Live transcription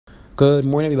Good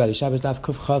morning, everybody. Shabbos Daf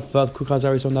Kuf Chav Vav Kukaz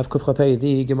Arison Daf Kuf Chav Hey.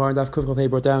 The Gemara Daf Kuf Chav Hey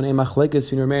brought down a machlekes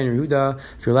between Rameir and Yehuda.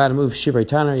 If you're allowed to move shivrei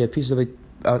Tana, you have pieces of an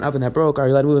oven that broke. Are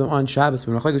you allowed to move them on Shabbos?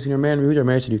 But machlekes between Rameir and Yehuda.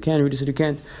 Rameir said you can. Yehuda said you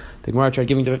can't. The Gemara tried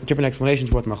giving different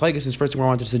explanations for what the machlekes is. First, the Gemara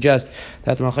wanted to suggest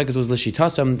that the machlekes was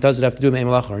l'shitasam. Does it have to do with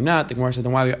Malacha or not? The Gemara said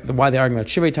then why they argue about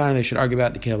shivrei Tana? They should argue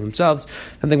about the kelim themselves.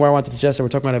 And the Gemara wanted to suggest that we're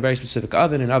talking about a very specific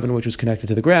oven, an oven which was connected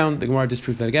to the ground. The Gemara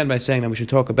disproved that again by saying that we should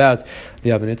talk about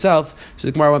the oven itself. So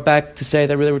the Gemara went back to say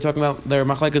that really we're talking about their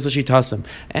machlekes l'shitasam,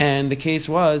 and the case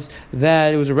was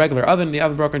that it was a regular oven. The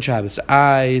oven broke on Shabbos.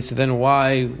 So then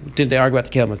why didn't they argue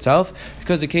about the kelim itself?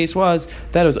 Because the case was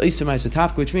that it was isim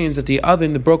isotafka, which means that the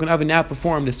broken oven now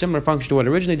performed a similar function to what it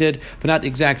originally did, but not the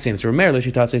exact same. So Rameir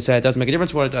l'shitasam said it doesn't make a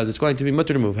difference what it does. It's going to be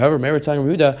mutter to move. However, Rameir telling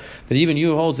Yehuda that even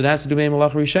you holds it has to do with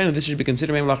Malacha Rishena. This should be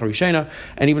considered Malacha Rishena,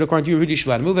 and even according to you, Yehuda you should be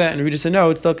allowed to move it. And Yehuda said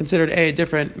no, it's still considered a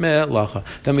different Malacha.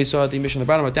 Then we saw the mission on the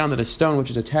bottom went down that a stone which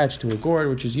is attached to a gourd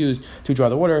which is used to draw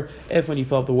the water, if when you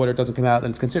fill up the water it doesn't come out,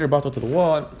 then it's considered bottled to the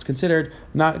wall. It's considered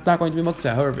it's not going to be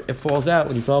muktzah. However, if it falls out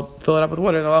when you fill it up with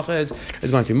water, the halacha is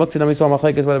going to be muktzah. Then we saw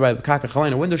machlekes whether by kaka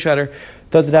chalain or window shutter.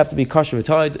 Does it have to be kosher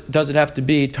tied? Does it have to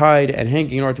be tied and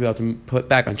hanging in order to be able to put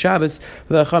back on Shabbos?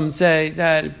 The Chacham say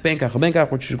that benkach,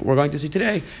 which we're going to see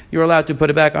today, you're allowed to put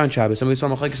it back on Shabbos. And we saw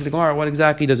machlekes in the Gemara. What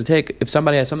exactly does it take if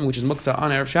somebody has something which is muktzah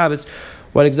on Erev Shabbos?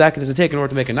 What exactly does it take in order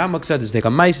to make a non-muktzah? Does it take a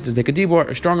mice? Does it take a dibor?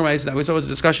 A stronger mice? That we saw was a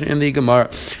discussion in the Gemara.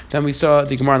 Then we saw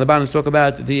the Gemara on the bottom talk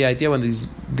about the idea when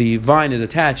the vine is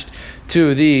attached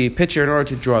to the pitcher in order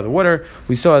to draw the water.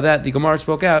 We saw that the Gemara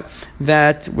spoke out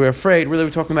that we're afraid, really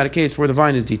we're talking about a case where the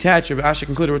vine is detached. Asha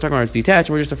concluded we're talking about it's detached,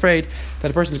 and we're just afraid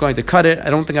that a person is going to cut it. I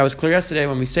don't think I was clear yesterday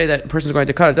when we say that a person is going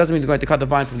to cut it. It doesn't mean he's going to cut the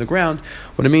vine from the ground.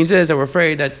 What it means is that we're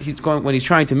afraid that when he's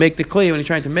trying to make the kli, when he's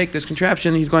trying to make this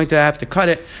contraption, he's going to have to cut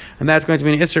it, and that's going to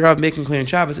be an isser of making kli on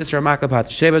Shabbos, isser of makapat.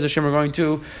 Today, B'ez Hashem, we're going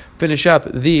to finish up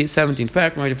the 17th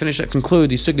parak. We're going to conclude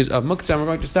the sugyas of muktzah, and we're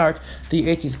going to start the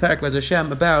 18th parak, B'ez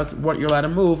Hashem, about what you're allowed to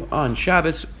move on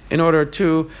Shabbos in order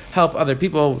to help other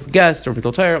people, guests or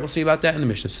B'tul Torah. We'll see about that in the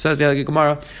Mishnah. So says the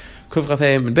Gemara, Kuf Chaf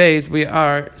Hey and Beis. We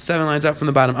are 7 lines up from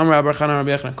the bottom. We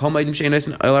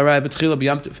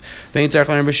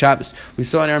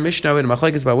saw in our Mishnah in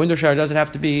machlekes about window shower, does it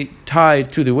have to be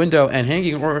tied to the window and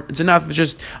hanging, or it's enough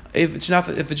if it's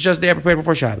just there prepared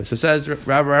before Shabbos? So it says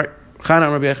Rabbi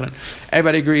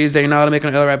everybody agrees that you're not allowed to make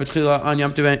an Eilah Rai B'Tchila on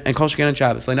Yom Tov and Kol Sheken on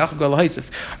Shabbos.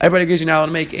 Everybody agrees you're not allowed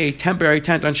to make a temporary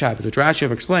tent on Shabbos, which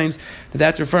Rashi explains that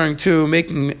that's referring to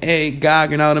making a gag.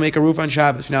 You're not allowed to make a roof on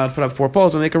Shabbos. You're not allowed to put up 4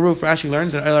 poles and make a roof. Rashi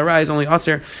learns that Eilah Rai is only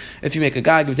aser if you make a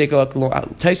gag. You take a look,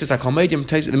 Taisus, I call medium, in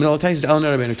the middle of Taisus,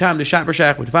 Elner Rabbeinu Tam, the Shaper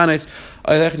Shach, with Vanis,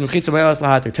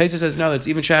 Taisus says no, it's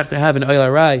even Shach to have an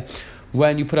Eilah Rai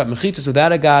when you put up mechitzas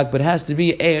without a gag, but it has to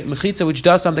be a mechitza which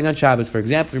does something on Shabbos. For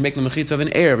example, if you're making a mechitza of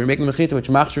an air, if you're making a mechitza which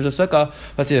machshers a sukkah,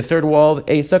 let's say the third wall of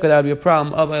a sukkah, that would be a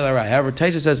problem of Eilah Rai. However,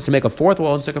 Taisa says to make a 4th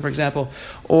wall in sukkah, for example,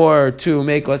 or to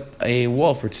make a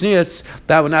wall for tznius,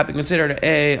 that would not be considered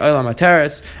a Eilah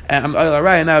Materis, and Eilah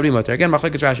Rai, and that would be mutter. Again,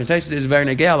 machlekes Rashi and Taisa is very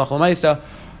negei alach l'maisa.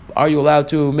 Are you allowed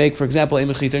to make, for example, a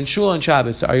mechitza in shul on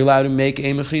Shabbos? Are you allowed to make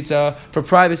a mechitza for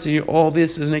privacy? All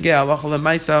this is negei alach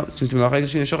l'maisa. Seems to be machlekes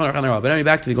between the Shulchan Aruch and the Rambam. But anyway,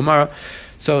 back to the Gemara.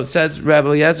 So it says, Rabbi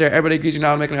Eliezer, everybody agrees you're not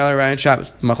allowed to make an Eilah Rai on Shabbos.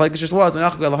 Machlekes just was,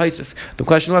 the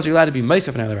question was, are you allowed to be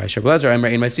meisef an Eilah Rai? Rabbi Eliezer, I'm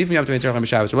in my sifim, you have to make Tzarech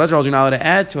Shabbos. Rabbi Eliezer holds you're not allowed to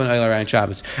add to an Eilah Rai on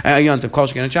Shabbos. And Yom Tov, Kol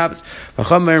Sheken on Shabbos.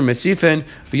 V'chomer, Mesifin,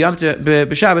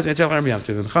 B'Shabbos, and Tzarech Yom Tov.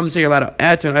 And the Chacham say you're allowed to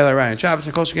add to an Eilah Rai on Shabbos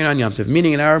and Kol Sheken on Yom Tov.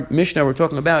 Meaning in our Mishnah, we're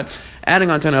talking about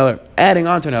adding on to an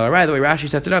Eilah Rai. The way Rashi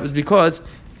sets it up is because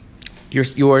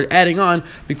you're adding on,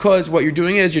 because what you're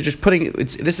doing is you're just putting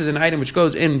this is an item which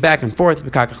goes in back and forth,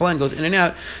 goes in and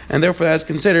out, and therefore that's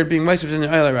considered being meisef in the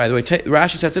Eilah Rai. The way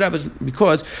Rashi sets it up is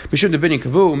because b'shum debinyan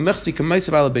kavu mechzi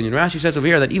k'meisav ala binyan. Rashi says over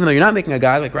here that even though you're not making a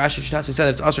guy, like Rashi Shtasi said,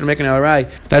 it's also to make an Eilah Rai.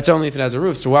 That's only if it has a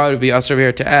roof. So why would it be also over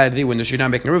here to add the window? So you're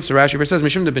not making a roof. So Rashi here says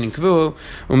b'shum debinyan kavu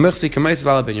mechzi k'meisav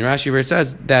ala binyan. Rashi here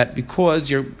says that because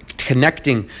you're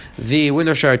connecting the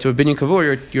window shard to a binyan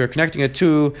kavur, you're connecting it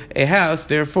to a house.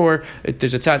 Therefore,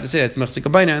 there's a tzad to say it's mechzik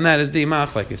abayna, and that is the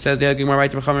machlek. It says the Gemara right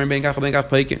to b'chamer benkach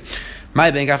peikin. My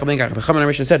benkach. The Chaman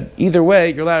Mishnah said either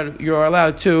way you're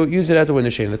allowed to use it as a window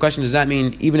shade. The question, does that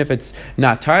mean even if it's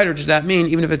not tied, or does that mean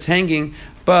even if it's hanging?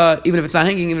 But even if it's not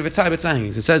hanging, even if it's tied, but it's not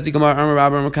hanging. So it says the Gemara, Amar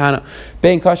Rabba Makana,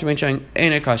 Bein Kasher, Bein Shang,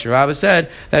 Ain't Kasher. Rabba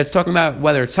said that it's talking about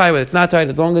whether it's tied, whether it's not tied,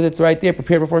 as long as it's right there,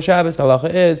 prepared before Shabbos. The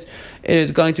halacha is, it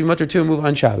is going to be mutter to move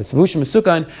on Shabbos. Vushim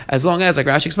Sukan, as long as, like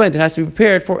Rashi explained, it has to be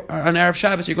prepared for an Erev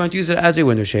Shabbos, you're going to use it as a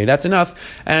window shade. That's enough,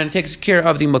 and it takes care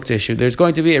of the muktzah issue. There's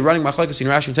going to be a running machlekes in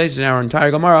Rashi and Taisus in our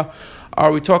entire Gemara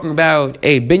Are we talking about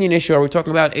a binyan issue? Or are we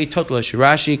talking about a total issue?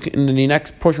 Rashi in the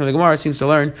next portion of the Gemara seems to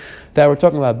learn that we're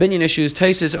talking about binyan issues.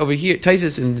 Taisus over here,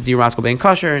 Taisus in the Raskal Ben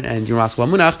Kasher and Raskal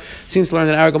Munach seems to learn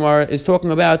that our Gemara is talking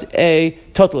about a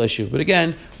total issue. But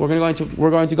again, we're going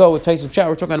to go with Taisus chat.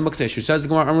 We're talking about a muksa issue. Says the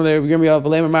Gemara, Yirmiyah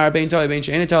v'leimer Mara Ben Tali Ben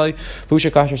She'en Tali V'usha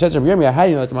Kasher. Says Yirmiyah, how do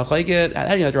you know that the machlekes? How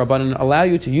do you know that the Rabbanan allow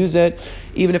you to use it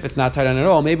even if it's not tied on at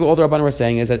all? Maybe all the Rabbanan were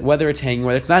saying is that whether it's hanging,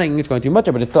 whether it's not hanging, it's going to be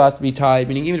mutter, but it still has to be tied.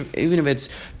 Meaning even if it's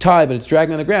tied, but it's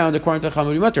dragging on the ground, according to the Chacham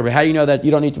would be mutter. But how do you know that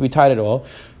you don't need to be tied at all?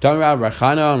 Just like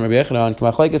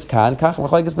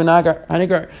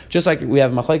we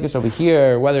have machlekes over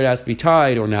here, whether it has to be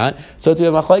tied or not, so to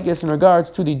have machlekes in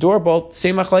regards to the door bolt,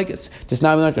 same machlekes. Just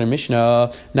now we learned in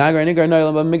Mishnah,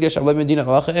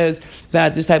 is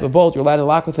that this type of bolt you're allowed to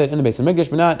lock with it in the base of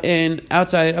Mikdash, but not in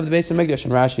outside of the base of Mikdash.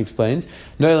 And Rashi explains, to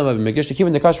keep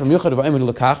in the kash from Yuchad of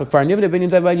Ayman Lakach,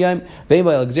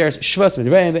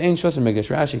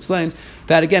 Rashi explains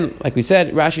that again, like we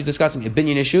said, Rashi is discussing a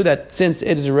binyan issue that since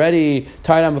it is already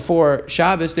tied on before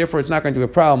Shabbos, therefore it's not going to be a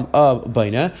problem of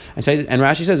Baina. And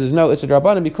Rashi says there's no Issa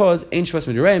D'Rabbanan because Ein Shvus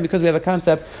Midrayim, because we have a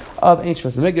concept of Ein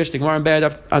Shvus Mikdash. The Gemara in Bed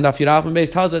on Daf Yud and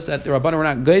Beis tells us that the Rabbanan were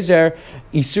not Geyser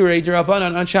Isurei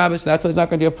D'Rabbanan on Shabbos. That's why it's not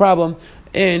going to be a problem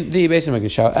in the Beis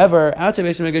Hamikdash. However, outside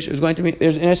Beis Hamikdash, it was going to be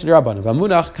there's an Issa D'Rabbanan.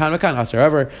 V'munach kan v'kan aser.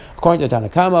 However, according to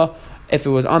Tanakama, if it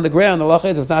was on the ground, the lach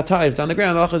is. If it's not tied, if it's on the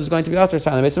ground, the lach is going to be aser.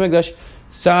 Sai in the Beis Hamikdash.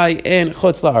 Sai in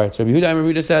chutz la'aretz. Rabbi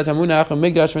Yehuda says hamunach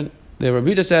Hamikdash. The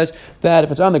Rabbi Yehuda says that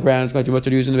if it's on the ground, it's going to be what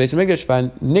to use in the Beis Hamikdash.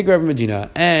 Nigra Medina,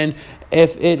 and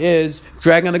if it is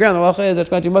dragging on the ground, the halacha is that's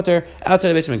going to be mutter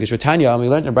outside the Beis Hamikdash. Tanya, we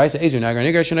learned in Brisa Ezu Nagar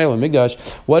Nigar Shnei Mikdash.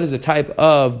 What is the type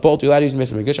of bolt you're allowed to use in the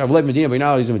Beis Hamikdash? I've led Medina, but you're not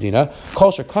allowed to use in Medina.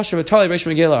 Kosher Kosher V'Tali Reish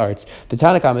Megillah Arts. The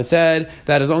Tanakhama said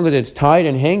that as long as it's tied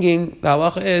and hanging, the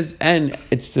halacha is, and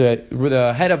it's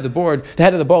the head of the board, the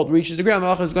head of the bolt reaches the ground, the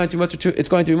halacha is going to be mutter. It's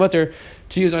going to be mutter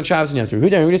to use on Shabbos and Yom Tov.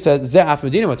 Huda said Ze'af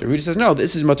Medina mutter. Huda says no,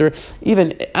 this is mutter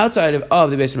even outside of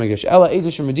the Beis Hamikdash. Ella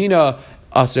Ezush from Medina.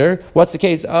 Aser. What's the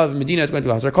case of Medina is going to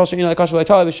be Aser?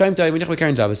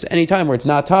 Any time where it's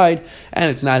not tied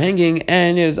and it's not hanging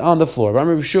and it is on the floor.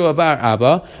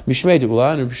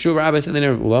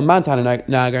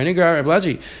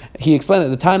 He explained that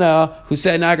the Tana who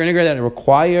said Nagar Nigar that it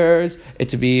requires it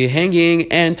to be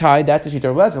hanging and tied, that's the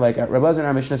Shita Reb Lezer. Like Reb Lezer in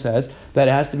our Mishnah says that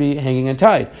it has to be hanging and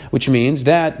tied, which means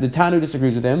that the Tana who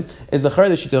disagrees with him is the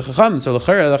Shita Chacham. So the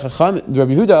Chacham,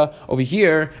 Rabbi Yehuda over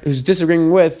here is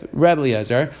disagreeing with Reb Lezer.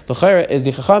 The Chayra is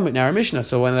the Chacham in our Mishnah.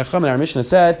 So when the Chacham in our Mishnah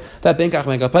said that Benkach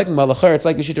Benkach Peking, the Chayra, it's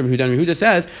like the Shita of Yehuda. And Yehuda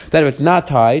says that if it's not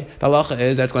tied, the halacha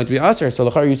is that's going to be Aser. So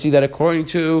the Chayra, you see that according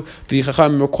to the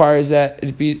Chacham requires that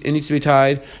it needs to be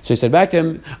tied. So he said back to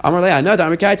him, Amar Leah, no,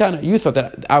 you thought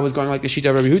that I was going like the Shita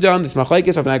of Rabbi Yehuda, this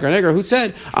Machlekes of Nagar Neger, who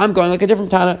said I'm going like a different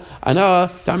Tana. I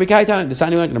know Dami Kaitana, the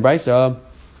Sani went in the Brisa.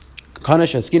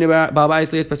 Let's say you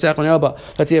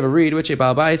have a reed which a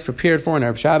Baal Bais prepared for an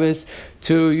Erev Shabbos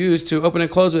to use to open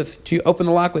and close with, to open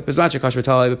the lock with. As long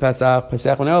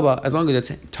as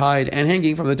it's tied and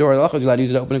hanging from the door, the is allowed to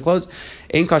use it to open and close.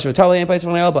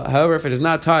 However, if it is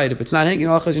not tied, if it's not hanging,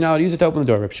 the is not allowed to use it to open the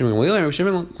door. Reb Shimon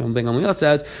Gamliel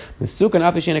says, Reb Shimon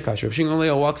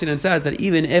Gamliel walks in and says that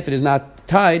even if it is not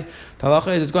tied, the halacha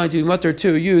is going to be mutter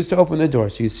to use to open the door.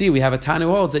 So you see, we have a Tana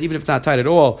who holds that even if it's not tied at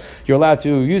all, you're allowed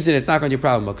to use it. It's not going to be a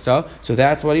problem. So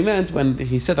that's what he meant when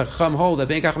he said that Chacham holds that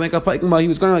he was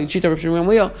going like Shita Reb Shimon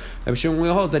Gamliel. Reb Shimon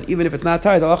Gamliel holds that even if it's not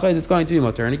tied, the halacha is it's going to be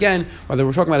mutter. And again, whether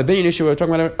we're talking about a binyan issue or we're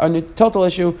talking about a total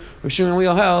issue, Reb Shimon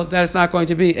Gamliel held that it's not going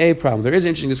to be a problem. There is an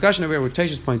interesting discussion over here, which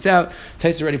Taisus points out.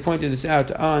 Taisus already pointed this out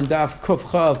on Daf Kuf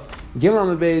Chav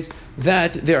Gimel Beis,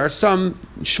 that there are some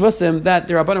shvusim that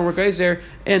the Rabbanan were geyser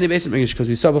in the Beis Hamikdash, because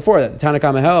we saw before that the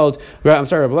Tanakhama held, Rabbi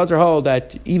Lezer held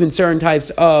that even certain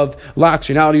types of locks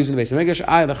you're not allowed to use in the Beis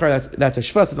Hamikdash. That's a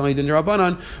shvus. It's only in the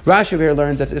Rabbanan. Rashi over here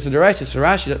learns that's Issa D'Oraisa. So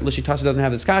Rashi L'Shitasa doesn't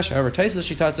have this kasha. However, Taisus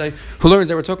L'Shitasa, who learns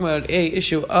that we're talking about a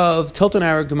issue of Tilton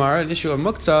Arab Gemara, an issue of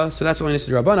Muktzah, so that's only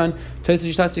Issa Rabbanan. Taisus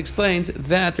L'Shitasa explains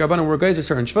that the Rabbanan were geyser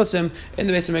certain shvusim in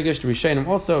the Beis Hamikdash. The Rishonim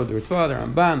also, the Ritva, the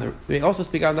Ramban, they also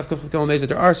speak out of that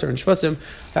there are certain shvasim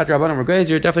that the Rabbanan were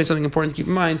geyser. Definitely something important to keep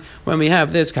in mind when we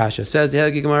have this kasha. Says the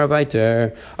Helgi Gemara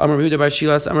Vayter, Amar Yehuda Bar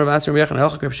Shilas, Amar Vatzar Reb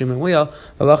Yechon, Reb Shimon Gamliel.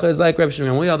 The halacha is like Reb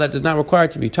Shimon Gamliel that does not require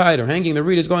to be tied or hanging. The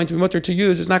reed is going to be mutter to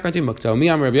use. It's not going to be muktzah. Me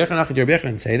Amar Reb Yechon, Reb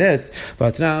Yechon say this.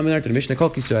 But now I'm in the Mishnah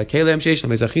Kol Kisua Kelem Sheish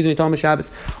Lamezachizin Tal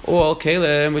Shabbos. All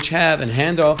Kelem which have a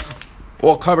handle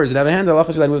all covers that have a handle,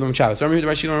 Allah move them on Shabbos. So Rabbi Yehuda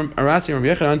Bar Shila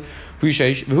Rabbi Yechanan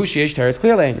V'hu sheyesh teres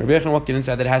kli alein. Rabbi Yechanan walked in and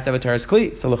said that it has to have a teres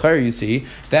kli. So l'chayr you see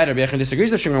that Rabbi Yechanan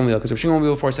disagrees with Shimon Gamliel because Shimon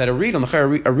Gamliel before said a reed on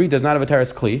l'chayr a reed does not have a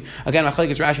teres kli. Again,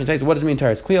 Machlekes Rashi and Taisa. What does it mean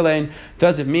teres kli alein?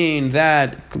 Does it mean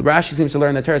that Rashi seems to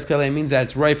learn that teres kli alein means that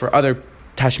it's right for other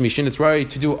tashmishin, it's right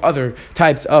to do other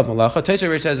types of malacha.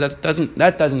 Taisa says that doesn't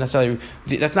necessarily,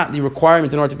 that's not the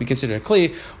requirement in order to be considered a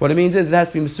kli. What it means is it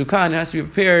has to be misukan, it has to be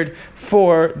prepared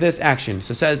for this action.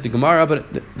 So says the Gemara, but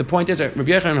the point is that Rabbi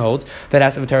Yechanan holds that it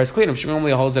has to have a teres kli, and Shimon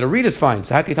Gamliel holds that a reed is fine.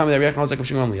 So how can you tell me that Rabbi Yechanan holds like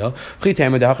Shimon Gamliel?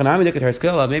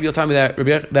 Maybe you'll tell me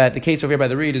that the case over here by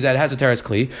the reed is that it has a teres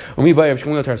kli. When we buy Rabbi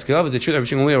Shimon Gamliel teres kli, is it true that Rabbi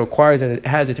Shimon Gamliel requires that it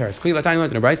has a teres kli? Latani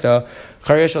learned in a brayso,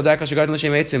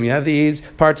 you have these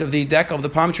parts of the deck of the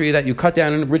palm tree that you cut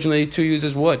down and originally to use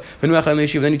as wood. Then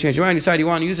you change your mind, you decide you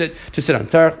want to use it to sit on.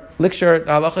 Tzarech likshur,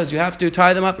 the halacha is you have to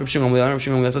tie them up. Rabbi Shimon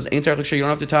Gamliel says, ain't tzarech likshur, you don't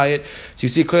have to tie it. So you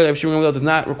see clearly Rabbi Shimon Gamliel does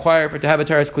not require for it to have a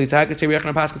teres kli. So how can you say Rabbi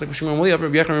Yechanan passes like Rabbi Shimon Gamliel?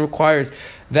 Rabbi Yechanan requires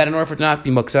that in order for it to not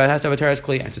be muksa, it has to have a teres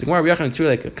kli. And so the Gemara, Rabbi Yechanan, it's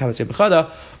really like kavasei b'chada,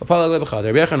 apala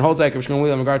b'chada. Rabbi Yechanan holds like Rabbi Shimon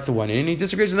Gamliel in regards to one, and he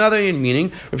disagrees with another,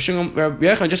 meaning Rabbi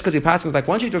Yechanan, just because he passes like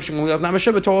one sheet, Rabbi Shimon Gamliel is not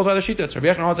meshubah to all other sheetas. Rabbi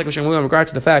Yechanan holds like Rabbi Shimon Gamliel in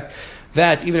regards to the fact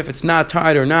that even if it's not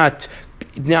tied or not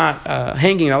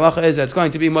hanging, halacha is that it's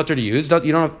going to be mutter to use.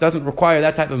 Doesn't require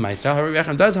that type of ma'isa. However, Rabbi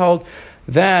Yechanan does hold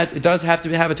that it does have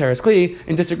to have a teres kli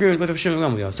in disagreement with Rabbi Shimon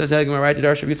Gamliel. It says right to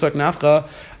Darshan Yitzchak Nafka,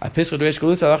 Pesach Reish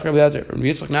Galusa, Rabbi Eliezer.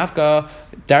 Yitzchak Nafka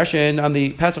Darshan on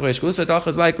the Pesach Reish Galusa, the halacha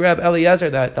is like Rabbi Eliezer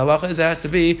that the halacha is it has to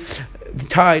be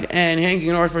tied and hanging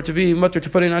in order for it to be mutter to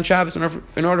put in on Shabbos,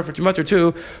 in order for it to mutter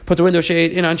to put the window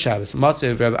shade in on Shabbos.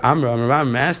 Matziv Rabbi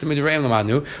Amram asked him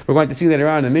Lamadnu. We're going to see later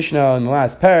on in the Mishnah in the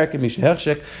last parak in Mishnah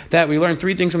Hechshik that we learn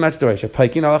three things from that story.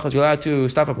 Shapaikin halachas, you're allowed to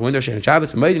stuff up a window shade on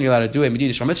Shabbos. Maiden, you're allowed to do a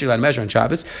medida shal mitzvah, you're allowed to measure on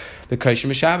Shabbos. The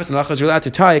kaishim Shabbos and halachas, you're allowed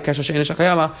to tie kashal shein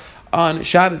shakayama on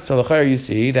Shabbos. So l'chayr you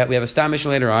see that we have a stam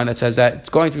Mishnah later on that says that it's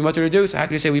going to be mutter to do. So how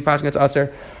can you say we pass against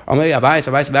Atzer? Or maybe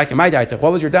Abayis back in my diet.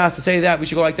 What was your das to say that we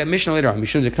should go like that Mishnah later on?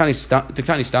 Mishum Diktani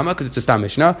Stama because it's a stam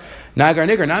Mishnah. Nagar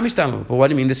Nigar Nami Stamu. But what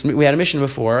do you mean? This we had a Mishnah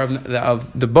before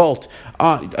of the bolt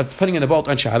of putting in the bolt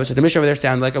on Shabbos. So the Mishnah over there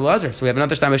sounded like a Lazar. So we have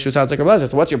another stam Mishnah who sounds like a Lazar.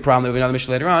 So what's your problem? We have another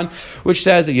Mishnah later on which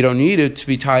says that you don't need it to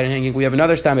be tied and hanging. We have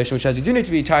another stam Mishnah which says you do need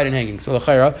to be tied and hanging. So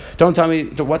l'chayra, don't tell me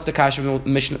what's the kasha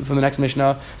from the next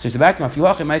Mishnah. So he's back off.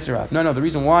 No, the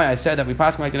reason why I said that we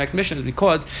pass like the next Mishnah is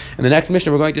because in the next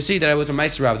Mishnah we're going to see that it was a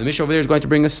Maiserav. The Mishnah over there is going to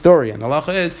bring a story, and the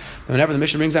halacha is that whenever the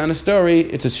Mishnah brings down a story,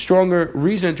 it's a stronger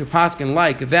reason to paskin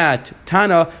like that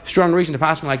Tana, stronger reason to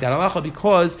paskin like that halacha,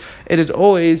 because it is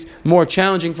always more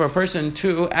challenging for a person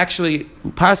to actually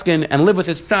paskin and live with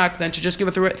his psak than to just give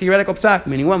a theoretical psak.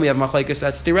 Meaning, when we have machlekes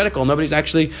that's theoretical, nobody's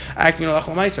actually acting on halacha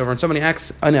l'maisa. Over, and somebody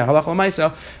acts on halacha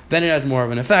l'maisa, then it has more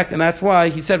of an effect, and that's why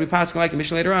he said we paskin like the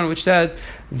Mishnah later on, which says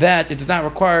that it is not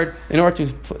required in order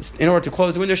to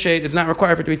close the window shade. It's not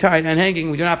required for it to be tied and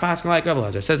hanging. We do not pass like Rabbi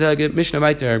Eliezer. Says the Mishnah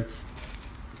right there.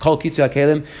 Kol kitzah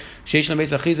kelim sheishlam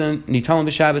beis achizan nitalim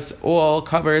b'Shabbos. All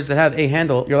covers that have a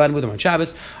handle, you're allowed to move them on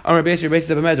Shabbos. Amar beis your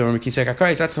beis bemedo. Amar kisei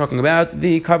kakais. That's talking about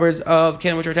the covers of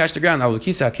kelim which are attached to the ground. Now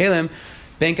kitzah kelim.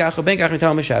 Benkach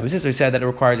nitalim b'Shabbos. This we said that it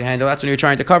requires a handle. That's when you're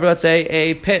trying to cover, let's say,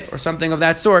 a pit or something of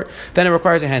that sort. Then it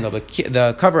requires a handle. But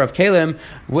the cover of kelim,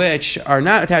 which are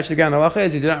not attached to the ground, the halacha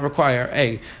is they do not require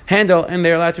a handle, and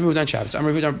they're allowed to move on Shabbos.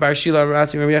 Amar Bar Shila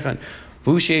Rasi Rabbi Yechanan.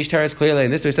 Vusheish teres kli,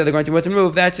 and this we said they're going to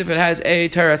move. That's if it has a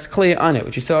teres kli on it,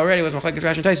 which you saw already was machlekes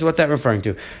Rashi and Taisa. What's that referring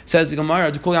to? Says the Gemara,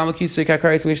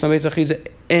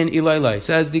 in Ilai.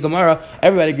 Says the Gemara,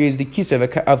 everybody agrees the kisa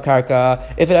of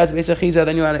karka. If it has a beis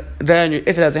then if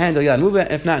it has a handle, you gotta move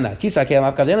it. If not, kisa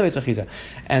kelim avkav beis achiza.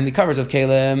 And the covers of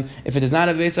kelim, if it does not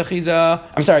have beis achiza,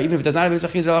 even if it does not have beis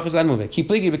achiza, Allah is allowed to move it. Keep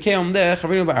pligi b'kelim de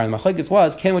chavinu ba'ar. The machlekes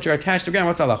was kelim which are attached to the ground.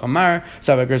 What's Allah? Mar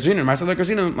savak grazinin. Mar savak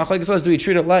grazinin. Machlekes was, do we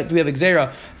treat it like? Do we have exer?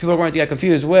 People are going to get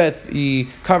confused with the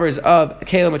covers of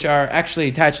kelim which are actually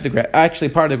attached to the ground, actually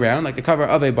part of the ground, like the cover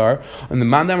of a bar. And the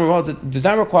Mandam holds it does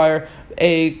not require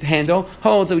a handle,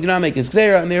 holds that we do not make this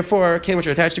gzera, and therefore kelim which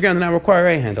are attached to the ground do not require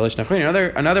a handle.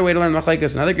 Another way to learn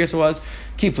machlekes, another gisa was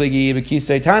keep pligi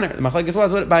b'kisei taner. The machlekes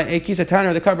was by a kisei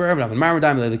taner, the cover of it. And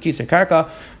marmadam the kisei karka.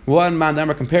 One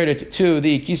mandamar compared it to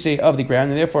the kisei of the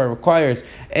ground, and therefore it requires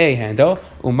a handle.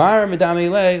 Umar medami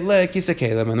le kisei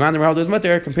kelim. And the mandamar held his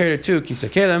mutter compared it to kisei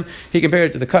kelim. He compared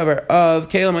it to the cover of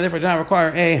kelim, and therefore did not require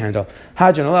a handle.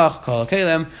 Hajan alach kol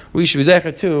kelim. We should be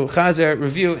zecher to chazer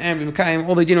review and b'mekayim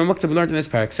all the din muktzah we learned in this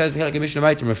parak. Says the Hilchos Mishnah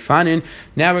Vayter Mefanin.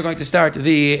 Now we're going to start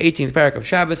the 18th parak of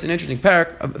Shabbos. An interesting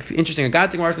parak, interesting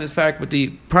agadik mars in this parak, but the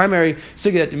primary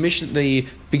sugya that the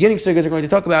beginning sugyas are going to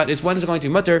talk about is when is it going to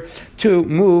be mutter to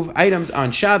move items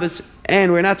on Shabbos.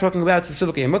 And we're not talking about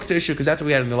specifically a mukta issue because that's what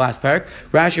we had in the last parak.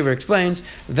 Rashi explains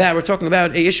that we're talking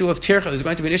about a issue of tircha. There's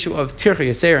going to be an issue of tircha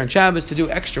yaseir on Shabbos, to do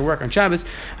extra work on Shabbos,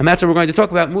 and that's what we're going to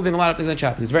talk about, moving a lot of things on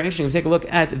Shabbos. It's very interesting. If we take a look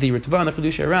at the Ritva and the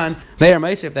Chiddushei Ran, they are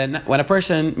ma'aseh that when a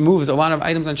person moves a lot of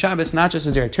items on Shabbos, not just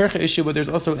is there a tircha issue, but there's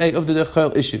also a of the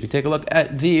dechel issue. If you take a look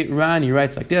at the Ran, he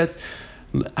writes like this.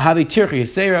 That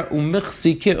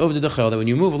when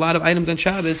you move a lot of items on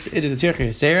Shabbos, it is a tircha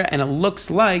yaseira, and it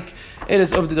looks like it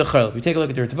is of the dechel. If you take a look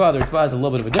at the Ritva has a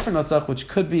little bit of a different nusach, which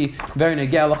could be very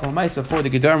negeh alach l'maisa for the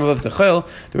gedarma of the dechel.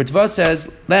 The Ritva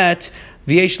says that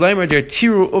v'yesh leimer der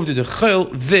tiru of the dechel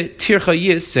v'tircha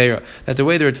yaseira. That the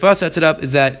way the Ritva sets it up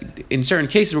is that in certain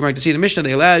cases we're going to see the Mishnah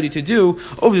they allowed you to do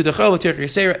of the dechel v'tircha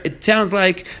yaseira. It sounds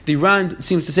like the Rand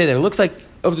seems to say that it looks like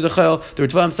of the dechel. The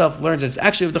Ritva himself learns that it's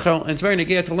actually of the dechel, and it's very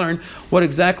negeh to learn what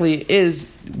exactly is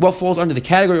what falls under the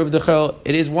category of the dechel.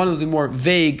 It is one of the more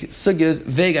vague sugyas,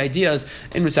 vague ideas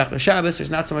in Masechta Shabbos. There's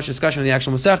not so much discussion in the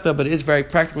actual Masechta, but it is very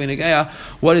practically negeh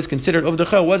what is considered of the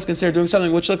dechel, what is considered doing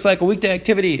something which looks like a weekday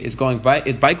activity. Is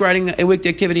bike riding a weekday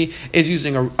activity? Is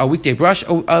using a weekday brush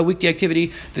a weekday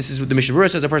activity? This is what the Mishnah Berurah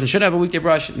says. A person should have a weekday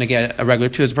brush, and again, a regular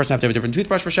tooth. A person have to have a different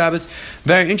toothbrush for Shabbos.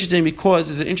 Very interesting, because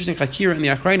there's an interesting chakira in the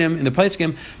Achrayim, in the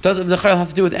Paiskim. Does of the dechel have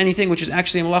to do with anything which is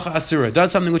actually a malacha asura?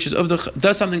 Does something which is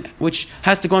does something which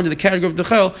has to go into the category of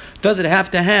dechel? Does it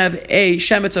have to have a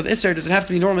shemitz of isser? Does it have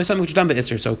to be normally something which is done by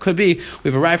isser? So it could be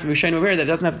we have a raya from Yishayim over here that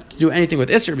doesn't have to do anything with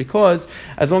isser, because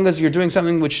as long as you're doing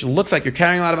something which looks like you're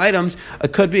carrying a lot of items,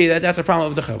 it could be that that's a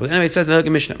problem of dechel. But anyway, it says the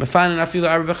Hilchah Mishnah. The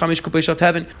halacha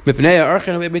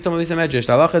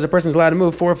is a person is allowed to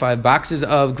move 4 or 5 boxes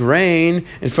of grain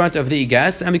in front of the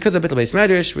guest, and because of bittul beis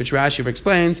medrash, which Rashi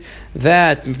explains that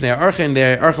their archon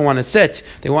want to sit,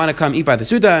 they want to come eat by the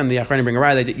suda, and the archon bring a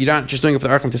ride. You're not just doing it for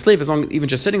the archon to sleep, as long as even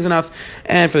just sitting is enough.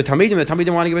 And for the talmidim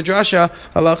want to give a drasha.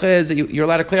 Halacha is that you're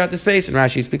allowed to clear out the space, and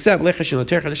Rashi speaks up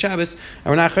the Shabbos, and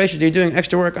we're not chayshid, you're doing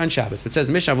extra work on Shabbos. But it says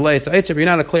Mishnah v'leis eitzer, you're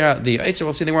not to clear out the eitzer.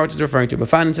 We'll see the word which is referring to.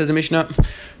 Mafanan says the Mishnah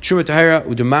truma tahira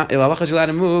uduma. Halacha is allowed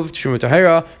to move truma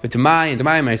tahira v'tamai and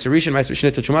tamai ma'aser rishon ma'aser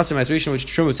trumasa ma'aser rishon, which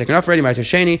truma was taken off already, ma'aser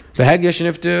sheni v'hegdish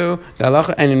niftu the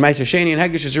halacha, and in ma'aser sheni and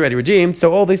hegdish is already redeemed.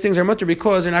 So all these things are mutter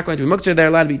because they're not going to be muktzah, they're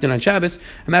allowed to be eaten on Shabbos,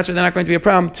 and that's why they're not going to be a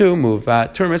problem to move.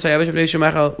 And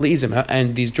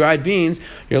these dried beans,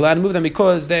 you're allowed to move them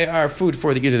because they are food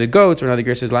for either the goats or another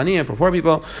gerses laniyim for poor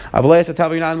people. You're not to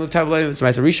move tavlei, it's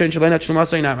ma'aser rishon,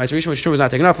 not ma'aser rishon, which true was not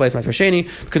taken off, it's ma'aser sheni,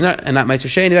 because not ma'aser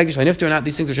sheni, and not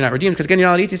these things which are not redeemed, because again you're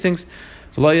not allowed to eat these things.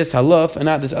 V'layas haluf, and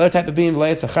not this other type of bean,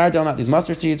 v'layas achardel, not these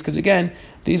mustard seeds, because again,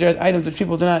 these are items which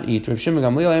people do not eat. Rav Shimon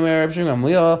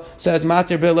Gamliel says,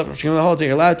 Matir Billah, Rav Shimon holds that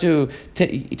you're allowed to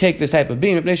take this type of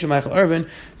bean, because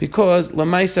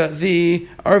Lamaisa, the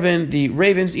Arvin, the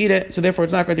ravens eat it, so therefore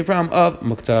it's not going to be a problem of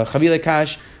Mukta. Chavile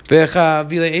Kash, you have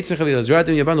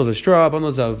bundles of straw,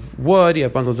 bundles of wood, you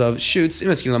have bundles of shoots, and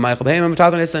if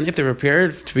they're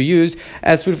prepared to be used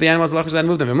as food for the animals, the lachas allowed to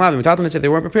move them. If they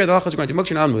weren't prepared, the lachas are going to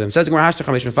muksh and allowed to move them. Says the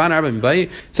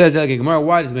Gemara,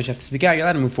 why does the Mishnah have to speak out? You're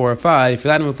allowed to move 4 or 5. If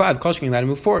you're allowed to move 5, Kolshkin, you're allowed to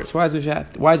move 4. So why does the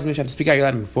Mishnah have to speak out? You're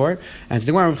allowed to move 4. And the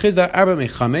Gemara, the lachas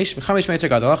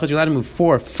you're allowed to move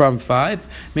 4 from 5,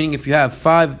 meaning if you have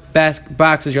 5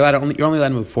 boxes, you're only allowed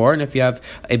to move 4. And if you have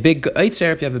a big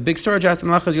eitzer, if you have a big storage house, then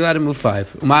the lachas you're allowed to move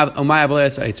 5. What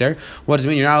does it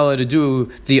mean? You're not allowed to do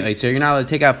the eitzer. You're not allowed to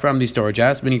take out from the storage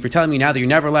house. Meaning, if you're telling me now that you're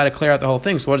never allowed to clear out the whole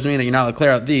thing, so what does it mean that you're not allowed to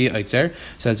clear out the eitzer?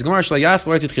 Says the Gemara, you're not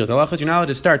allowed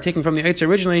to start taking from the eitzer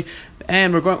originally,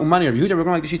 and we're going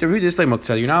like the sheet of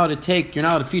Yehuda. You're not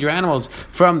allowed to feed your animals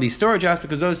from the storage house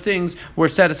because those things were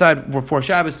set aside for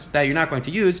Shabbos that you're not going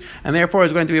to use, and therefore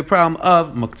is going to be a problem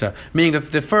of muktzah. Meaning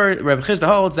the first Rebbe Chizda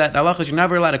holds that the halacha is you're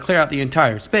never allowed to clear out the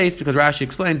entire space, because Rashi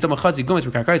explains they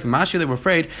were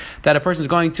afraid that a person is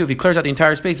going to, if he clears out the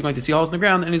entire space, he's going to see holes in the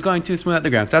ground and he's going to smooth out the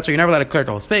ground. So that's why you're never allowed to clear out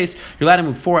the whole space. You're allowed to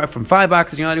move 4 from 5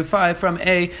 boxes. You're allowed to do 5 from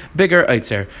a bigger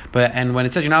eitzer. And when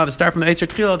it says you're not allowed to start from the eitzer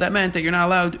tchila, that meant that you're not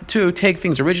allowed to take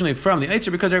things originally from the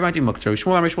eitzer because they're going to be muktzah.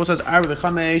 Shmuel says Arba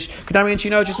v'chamesh Kedami and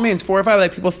Shino just means 4 or 5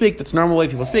 like people speak. That's the normal way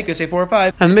people speak. They say 4 or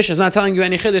 5, and the Mishnah is not telling you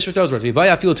any chiddush with those words.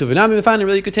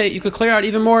 Really, you could clear out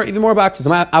even more boxes.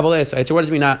 So what does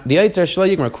it mean? Not the eitzer shlo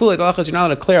yigmar kulei. The halacha is you're not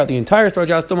allowed to clear out the entire storage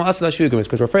house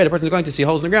because we're afraid a person is going to see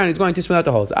holes in the ground. He's going to smooth out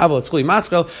the holes. Avol tzchuli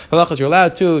matzkel. The halacha is you're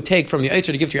allowed to take from the eitzer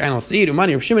to give to your animals to eat.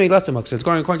 Umani Rav Shimon Iglas Muksa. It's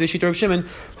going according to the sheet of Rav Shimon,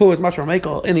 who was much more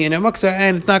Michael in the Inner Muksa,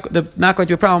 and it's not the not going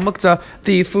to be a problem. Muktzah,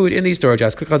 the food in these storage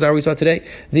as Chazar we saw today.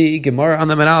 The Gemara on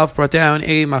the Manalef brought down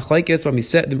a machlekes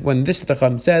when this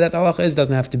Tacham said that the halacha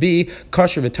doesn't have to be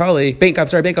kosher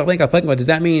v'tali. What does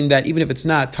that mean? That even if it's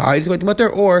not tied, it's going to mutter,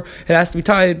 or it has to be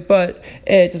tied, but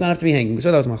it does not have to be hanging.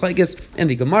 So that was machlekes in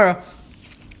the Gemara.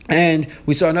 And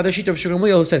we saw another Shita of Shulchan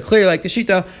Gamliel who said clearly like the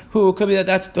Shita, who could be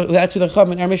that's who the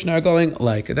Chum and our Mishnah are going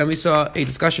like. And then we saw a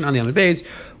discussion on the Amud Beis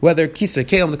whether Kisa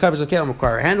Kalim, the covers of Kalim,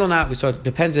 require a handle or not. We saw it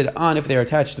depended on if they are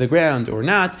attached to the ground or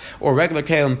not, or regular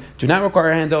Kalim do not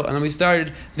require a handle. And then we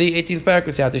started the 18th parak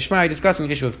with Siyat Shmai discussing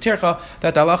the issue of Tircha,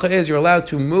 that the halacha is you're allowed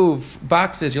to move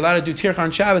boxes, you're allowed to do Tircha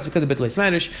on Shabbos because of B'tlei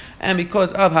Smanish, and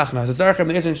because of Hachnas Zarchim.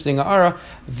 There is an interesting Ara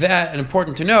that, and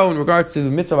important to know in regards to the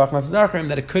mitzvah of Hachnas Zarchim,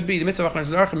 that it could be the mitzvah of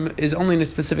Hachnas Zarchim is only in a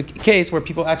specific case where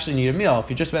people actually need a meal.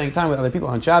 If you're just spending time with other people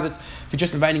on Shabbos, if you're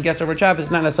just inviting guests over on Shabbos,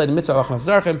 it's not necessarily the mitzvah of Achnas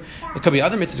Zarchim. It could be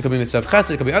other mitzvahs, it could be mitzvah of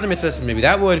Chesed, it could be other mitzvahs, and maybe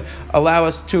that would allow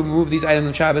us to move these items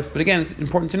on Shabbos. But again, it's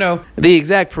important to know the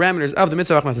exact parameters of the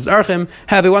mitzvah of Achnas Zarchim.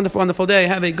 Have a wonderful, wonderful day.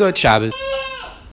 Have a good Shabbos.